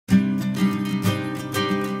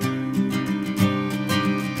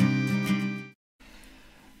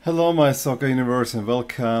Hello, my soccer universe, and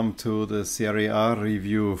welcome to the Serie A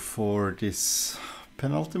review for this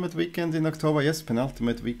penultimate weekend in October. Yes,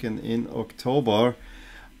 penultimate weekend in October,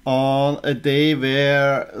 on a day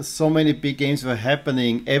where so many big games were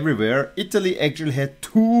happening everywhere. Italy actually had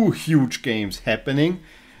two huge games happening,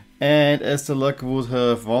 and as the luck would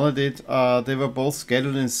have wanted it, they were both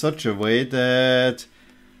scheduled in such a way that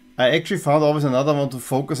I actually found always another one to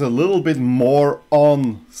focus a little bit more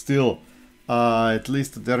on still. At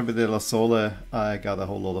least the Derby Della Sole, I got a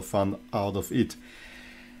whole lot of fun out of it.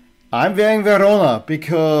 I'm wearing Verona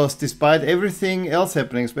because despite everything else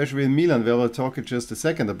happening, especially in Milan, where we'll talk in just a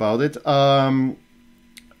second about it,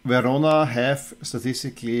 Verona have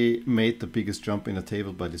statistically made the biggest jump in the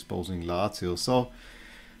table by disposing Lazio. So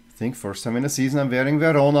I think first time in the season I'm wearing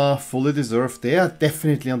Verona, fully deserved. They are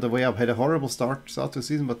definitely on the way up. Had a horrible start to the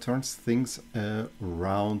season, but turns things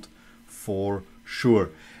around for sure.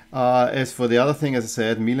 As for the other thing, as I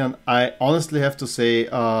said, Milan, I honestly have to say,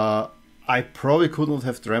 I probably could not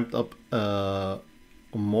have dreamt up a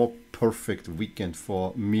more perfect weekend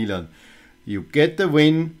for Milan. You get the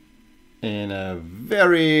win in a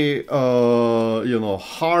very,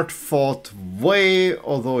 hard-fought way,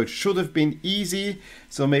 although it should have been easy.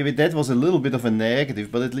 So maybe that was a little bit of a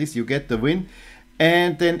negative, but at least you get the win.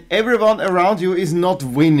 And then everyone around you is not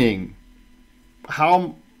winning.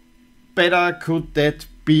 How better could that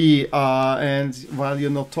be? And while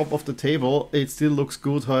you're not top of the table, it still looks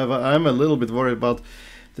good. However, I'm a little bit worried about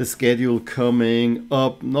the schedule coming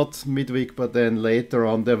up, not midweek, but then later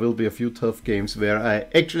on there will be a few tough games where I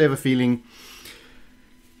actually have a feeling,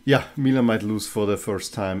 yeah, Milan might lose for the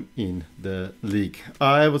first time in the league.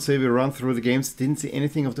 I would say we run through the games. Didn't see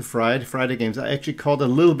anything of the Friday games. I actually caught a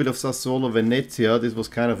little bit of Sassuolo Venezia. This was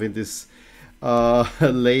kind of in this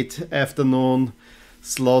late afternoon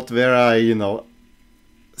slot where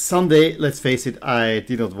Sunday, let's face it, I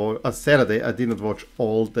did not watch. Saturday, I did not watch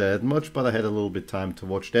all that much, but I had a little bit time to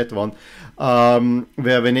watch that one,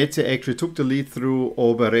 where Venezia actually took the lead through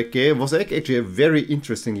Obereke. It was actually a very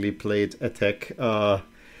interestingly played attack, where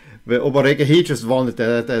Obereke, he just wanted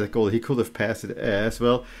that goal. He could have passed it as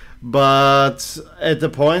well, but at the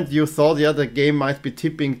point you thought, yeah, the game might be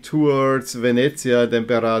tipping towards Venezia. Then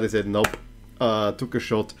Berardi said nope, took a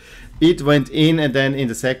shot. It went in, and then in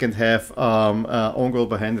the second half, own goal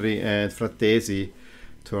by Henry and Fratesi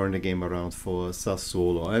turned the game around for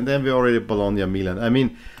Sassuolo. And then we already Bologna, Milan. I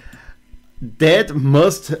mean, that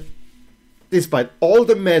must, despite all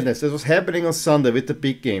the madness that was happening on Sunday with the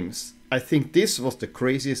big games, I think this was the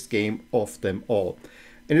craziest game of them all.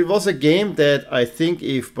 And it was a game that I think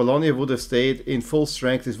if Bologna would have stayed in full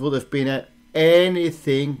strength, this would have been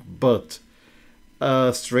anything but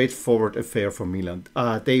a straightforward affair for Milan.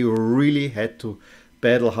 They really had to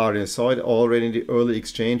battle hard, and I saw it already in the early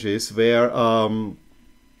exchanges where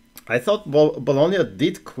I thought Bologna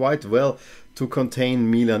did quite well to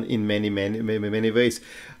contain Milan in many ways.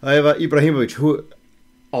 However, Ibrahimovic, who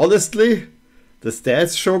honestly the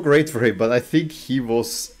stats show great for him, but I think he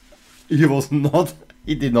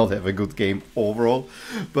did not have a good game overall.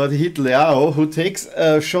 But he hit Leao, who takes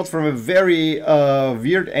a shot from a very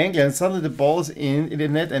weird angle, and suddenly the ball is in the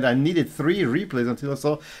net, and I needed 3 replays until I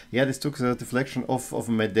saw, yeah, this took a deflection of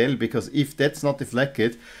Medel, because if that's not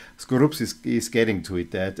deflected, Skorupski is getting to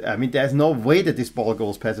it. I mean, there's no way that this ball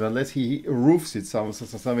goes past him unless he roofs it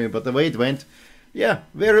somewhere, but the way it went, yeah,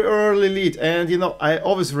 very early lead. And I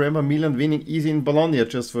always remember Milan winning easy in Bologna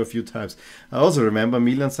just for a few times. I also remember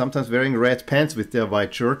Milan sometimes wearing red pants with their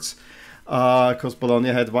white shirts, because Bologna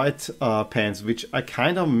had white pants, which I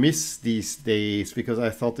kind of miss these days, because I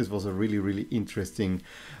thought this was a really interesting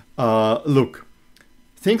look.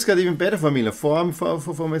 Things got even better for Milan. 4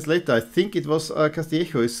 minutes later, I think it was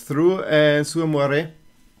Castillejo is through, and Suamore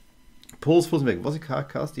pulls back. Was it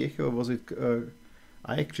Castillejo or was it...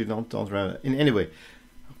 I actually don't remember. In any way,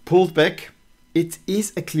 pulled back. It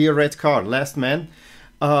is a clear red card. Last man.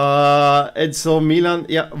 And so Milan,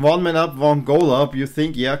 yeah, 1 man up, 1 goal up. You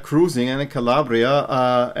think, yeah, cruising. And in Calabria,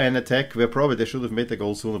 an attack where probably they should have made the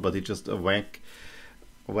goal sooner, but he just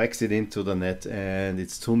whacks it into the net, and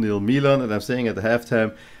it's 2-0 Milan. And I'm saying at the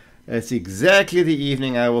halftime, it's exactly the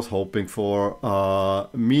evening I was hoping for.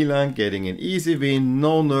 Milan getting an easy win,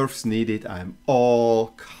 no nerves needed. I'm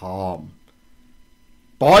all calm.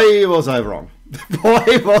 Boy, was I wrong.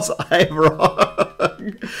 Boy, was I wrong.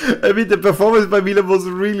 I mean, the performance by Milan was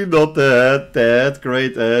really not that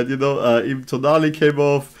great. And, Tonali came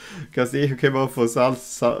off, Castillejo came off for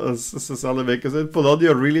Salamakers, and Bologna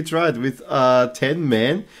really tried with 10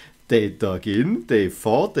 men. They dug in, they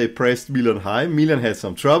fought, they pressed Milan high. Milan had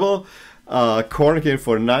some trouble. Corner came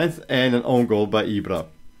for 9th, and an own goal by Ibra.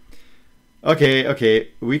 Okay, okay,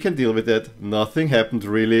 we can deal with that. Nothing happened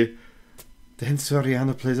really. Then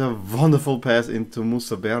Soriano plays a wonderful pass into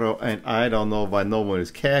Musabero, and I don't know why no one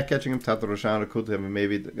is catching him. Tatarusano could have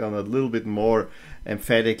maybe gone a little bit more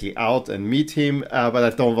emphatically out and meet him, but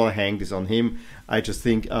I don't want to hang this on him. I just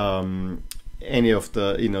think any of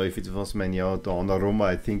the, if it was Magnon, Donnarumma,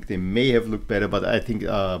 I think they may have looked better, but I think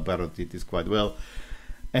Barro did this quite well.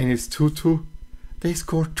 And it's 2-2. They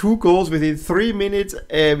scored 2 goals within 3 minutes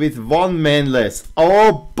with 1 man less.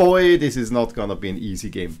 Oh boy, this is not gonna be an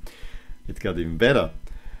easy game. It got even better.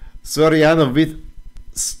 Soriano with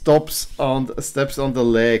steps on the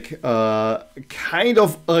leg, kind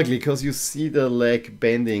of ugly because you see the leg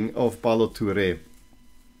bending of Ballo-Touré.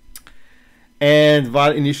 And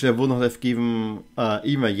while initially I would not have given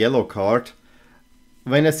even a yellow card,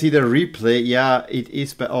 when I see the replay, yeah, it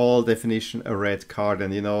is by all definition a red card.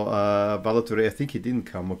 And Ballo-Touré, I think he didn't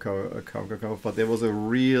come, but there was a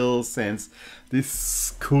real sense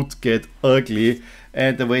this could get ugly.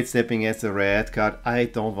 And the way it's stepping as a red card, I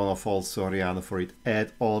don't want to fault Soriano for it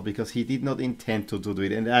at all, because he did not intend to do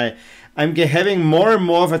it. And I'm having more and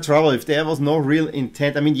more of a trouble if there was no real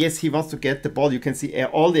intent. I mean, yes, he wants to get the ball. You can see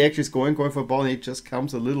all the action is going for the ball, and it just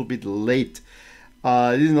comes a little bit late.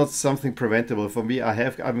 This is not something preventable for me.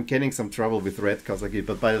 I'm getting some trouble with red cards again,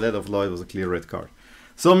 but by the letter of law, it was a clear red card.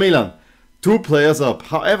 So Milan, 2 players up.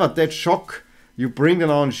 However, that shock, you bring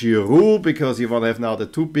them on Giroud because you want to have now the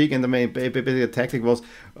 2 big, and the main tactic was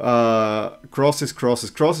crosses,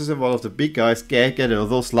 and one of the big guys, get it,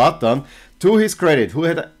 although Zlatan, to his credit, who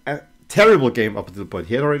had a terrible game up until the point.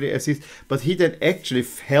 He had already assist, but he then actually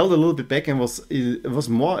held a little bit back and was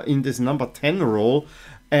more in this number 10 role,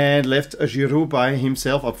 and left Giroud by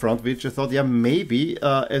himself up front, which I thought, yeah, maybe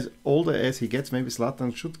as older as he gets, maybe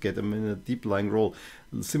Zlatan should get him in a deep lying role.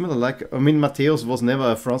 Similar, like, I mean, Matthäus was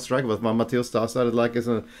never a front striker, but Matthäus started like as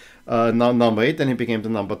a number 8, then he became the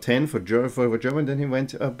number 10 for Germany, then he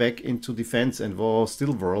went back into defense and was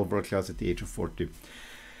still world class at the age of 40.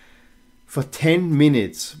 For 10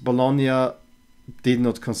 minutes, Bologna did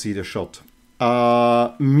not concede a shot.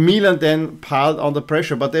 Milan then piled under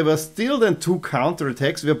pressure, but there were still then 2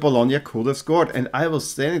 counter-attacks where Bologna could have scored. And I was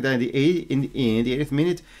standing there in the 80th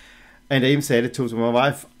minute, and I even said it to my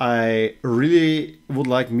wife, I really would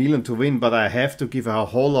like Milan to win, but I have to give a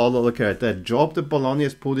whole lot of credit. That job that Bologna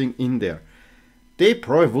is putting in there, they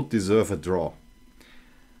probably would deserve a draw.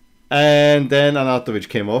 And then Anatovic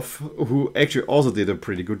came off, who actually also did a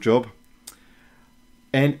pretty good job.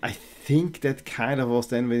 And I think that kind of was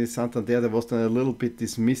then when Santander, there was then a little bit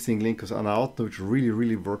this missing link, because Anatovic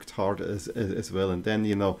really worked hard as well. And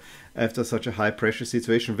then, after such a high pressure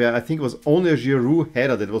situation where I think it was only a Giroud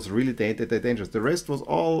header that was really dangerous, the rest was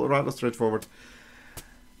all rather straightforward.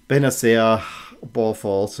 Benacer, ball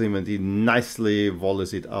falls to him, and he nicely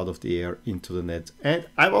volleys it out of the air into the net. And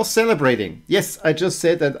I was celebrating. Yes, I just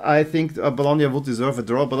said that I think Bologna would deserve a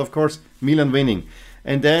draw, but of course Milan winning.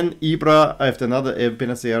 And then Ibra, after another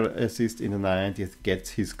Benacer assist in the 90th, gets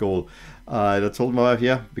his goal. I told my wife,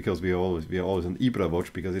 yeah, because we are always on Ibra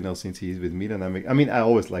watch, because since he's with Milan, I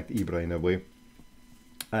always liked Ibra in a way.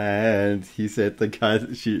 And he said,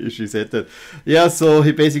 she said that, yeah, so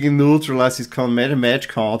he basically neutralized his match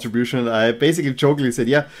contribution. I basically jokingly said,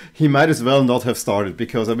 yeah, he might as well not have started,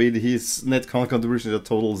 because his net contribution is a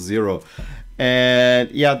total 0. And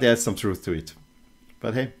yeah, there's some truth to it.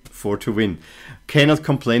 But hey, 4-2 win. Cannot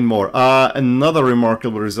complain more. Another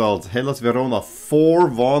remarkable result. Hellas Verona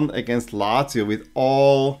 4-1 against Lazio, with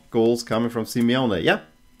all goals coming from Simeone. Yeah,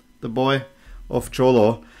 the boy of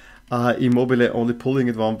Cholo. Immobile only pulling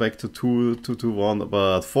it one back to 2-1.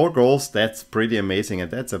 But 4 goals, that's pretty amazing. And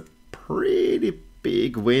that's a pretty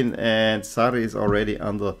big win. And Sarri is already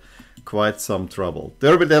under quite some trouble.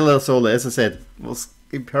 Derby Della Sole, as I said, was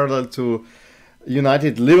in parallel to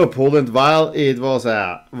United Liverpool, and while it was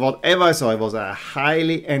whatever I saw, it was a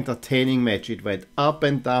highly entertaining match. It went up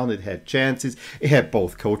and down, it had chances, it had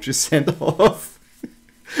both coaches sent off.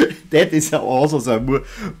 That is also some,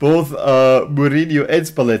 both Mourinho and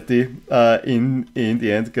Spalletti in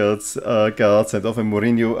the end got sent off, and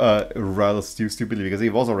Mourinho rather stupidly, because he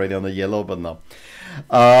was already on a yellow, but no.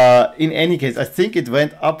 In any case, I think it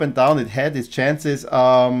went up and down. It had its chances.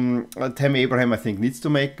 Tammy Abraham, I think, needs to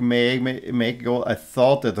make a goal. I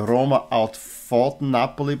thought that Roma outfought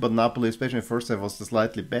Napoli, but Napoli, especially in the first half, was the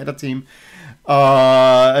slightly better team.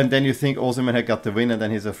 And then you think Osimhen had got the win, and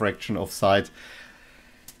then he's a fraction offside.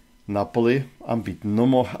 Napoli, unbeaten, no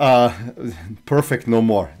more. Perfect, no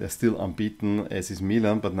more. They're still unbeaten, as is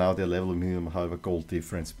Milan, but now they're level with Milan. However, goal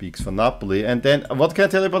difference speaks for Napoli. And then, what can I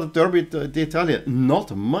tell you about the Derby d'Italia?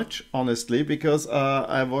 Not much, honestly, because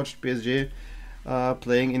I watched PSG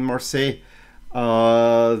playing in Marseille.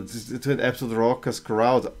 to an absolute raucous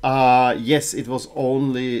crowd. Yes, it was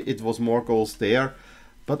more goals there,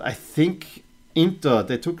 but I think Inter,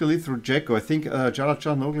 they took the lead through Dzeko. I think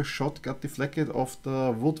Çalhanoğlu's shot got deflected off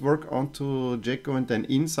the woodwork onto Dzeko and then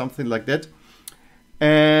in, something like that.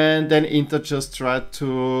 And then Inter just tried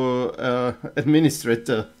to administrate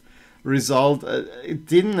the result. It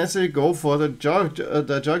didn't necessarily go for the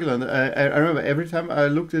jugular. I remember every time I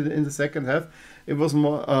looked at it in the second half, it was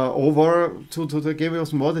more over to the game. It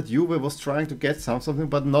was more that Juve was trying to get something,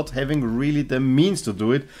 but not having really the means to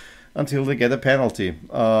do it until they get a penalty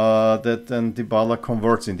that then Dybala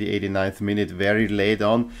converts in the 89th minute, very late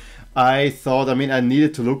on. I thought, I mean, I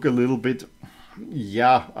needed to look a little bit.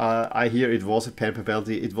 Yeah, I hear it was a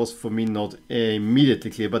penalty. It was for me not immediately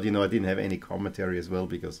clear, but you know, I didn't have any commentary as well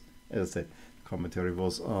because, as I said, commentary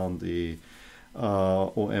was on the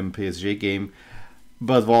OM PSG game.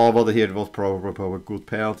 But what I hear, it was probably a good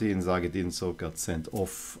penalty. Inzaghi didn't, so got sent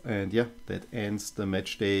off. And yeah, that ends the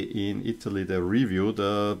match day in Italy. The review,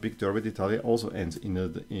 the big Derby d'Italia, also ends in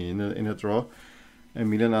a draw. And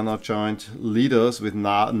Milan are now joint leaders with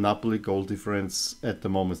Napoli. Goal difference at the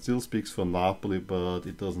moment still speaks for Napoli, but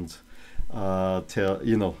it doesn't tell,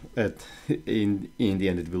 you know, in the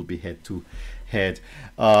end it will be head to head.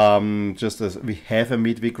 Just as we have a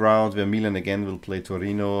midweek round where Milan again will play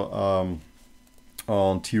Torino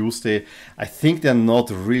on Tuesday. I think they're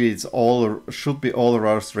not really, should be all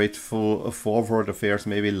rather straightforward affairs.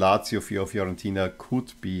 Maybe Lazio, Fiorentina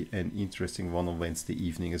could be an interesting one on Wednesday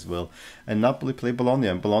evening as well. And Napoli play Bologna,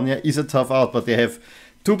 and Bologna is a tough out, but they have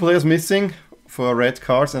 2 players missing for red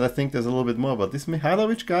cards, and I think there's a little bit more. But this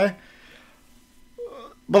Mihajlovic guy,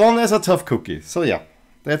 Bologna is a tough cookie. So yeah,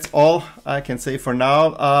 that's all I can say for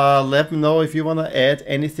now. Let me know if you want to add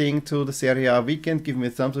anything to the Serie A weekend. Give me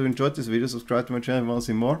a thumbs up if you enjoyed this video. Subscribe to my channel if you want to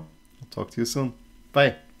see more. I'll talk to you soon.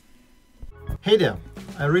 Bye. Hey there.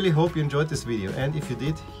 I really hope you enjoyed this video. And if you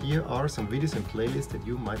did, here are some videos and playlists that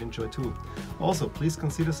you might enjoy too. Also, please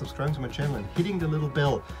consider subscribing to my channel and hitting the little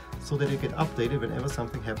bell so that you get updated whenever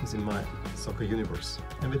something happens in my soccer universe.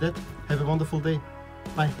 And with that, have a wonderful day.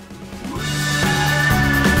 Bye.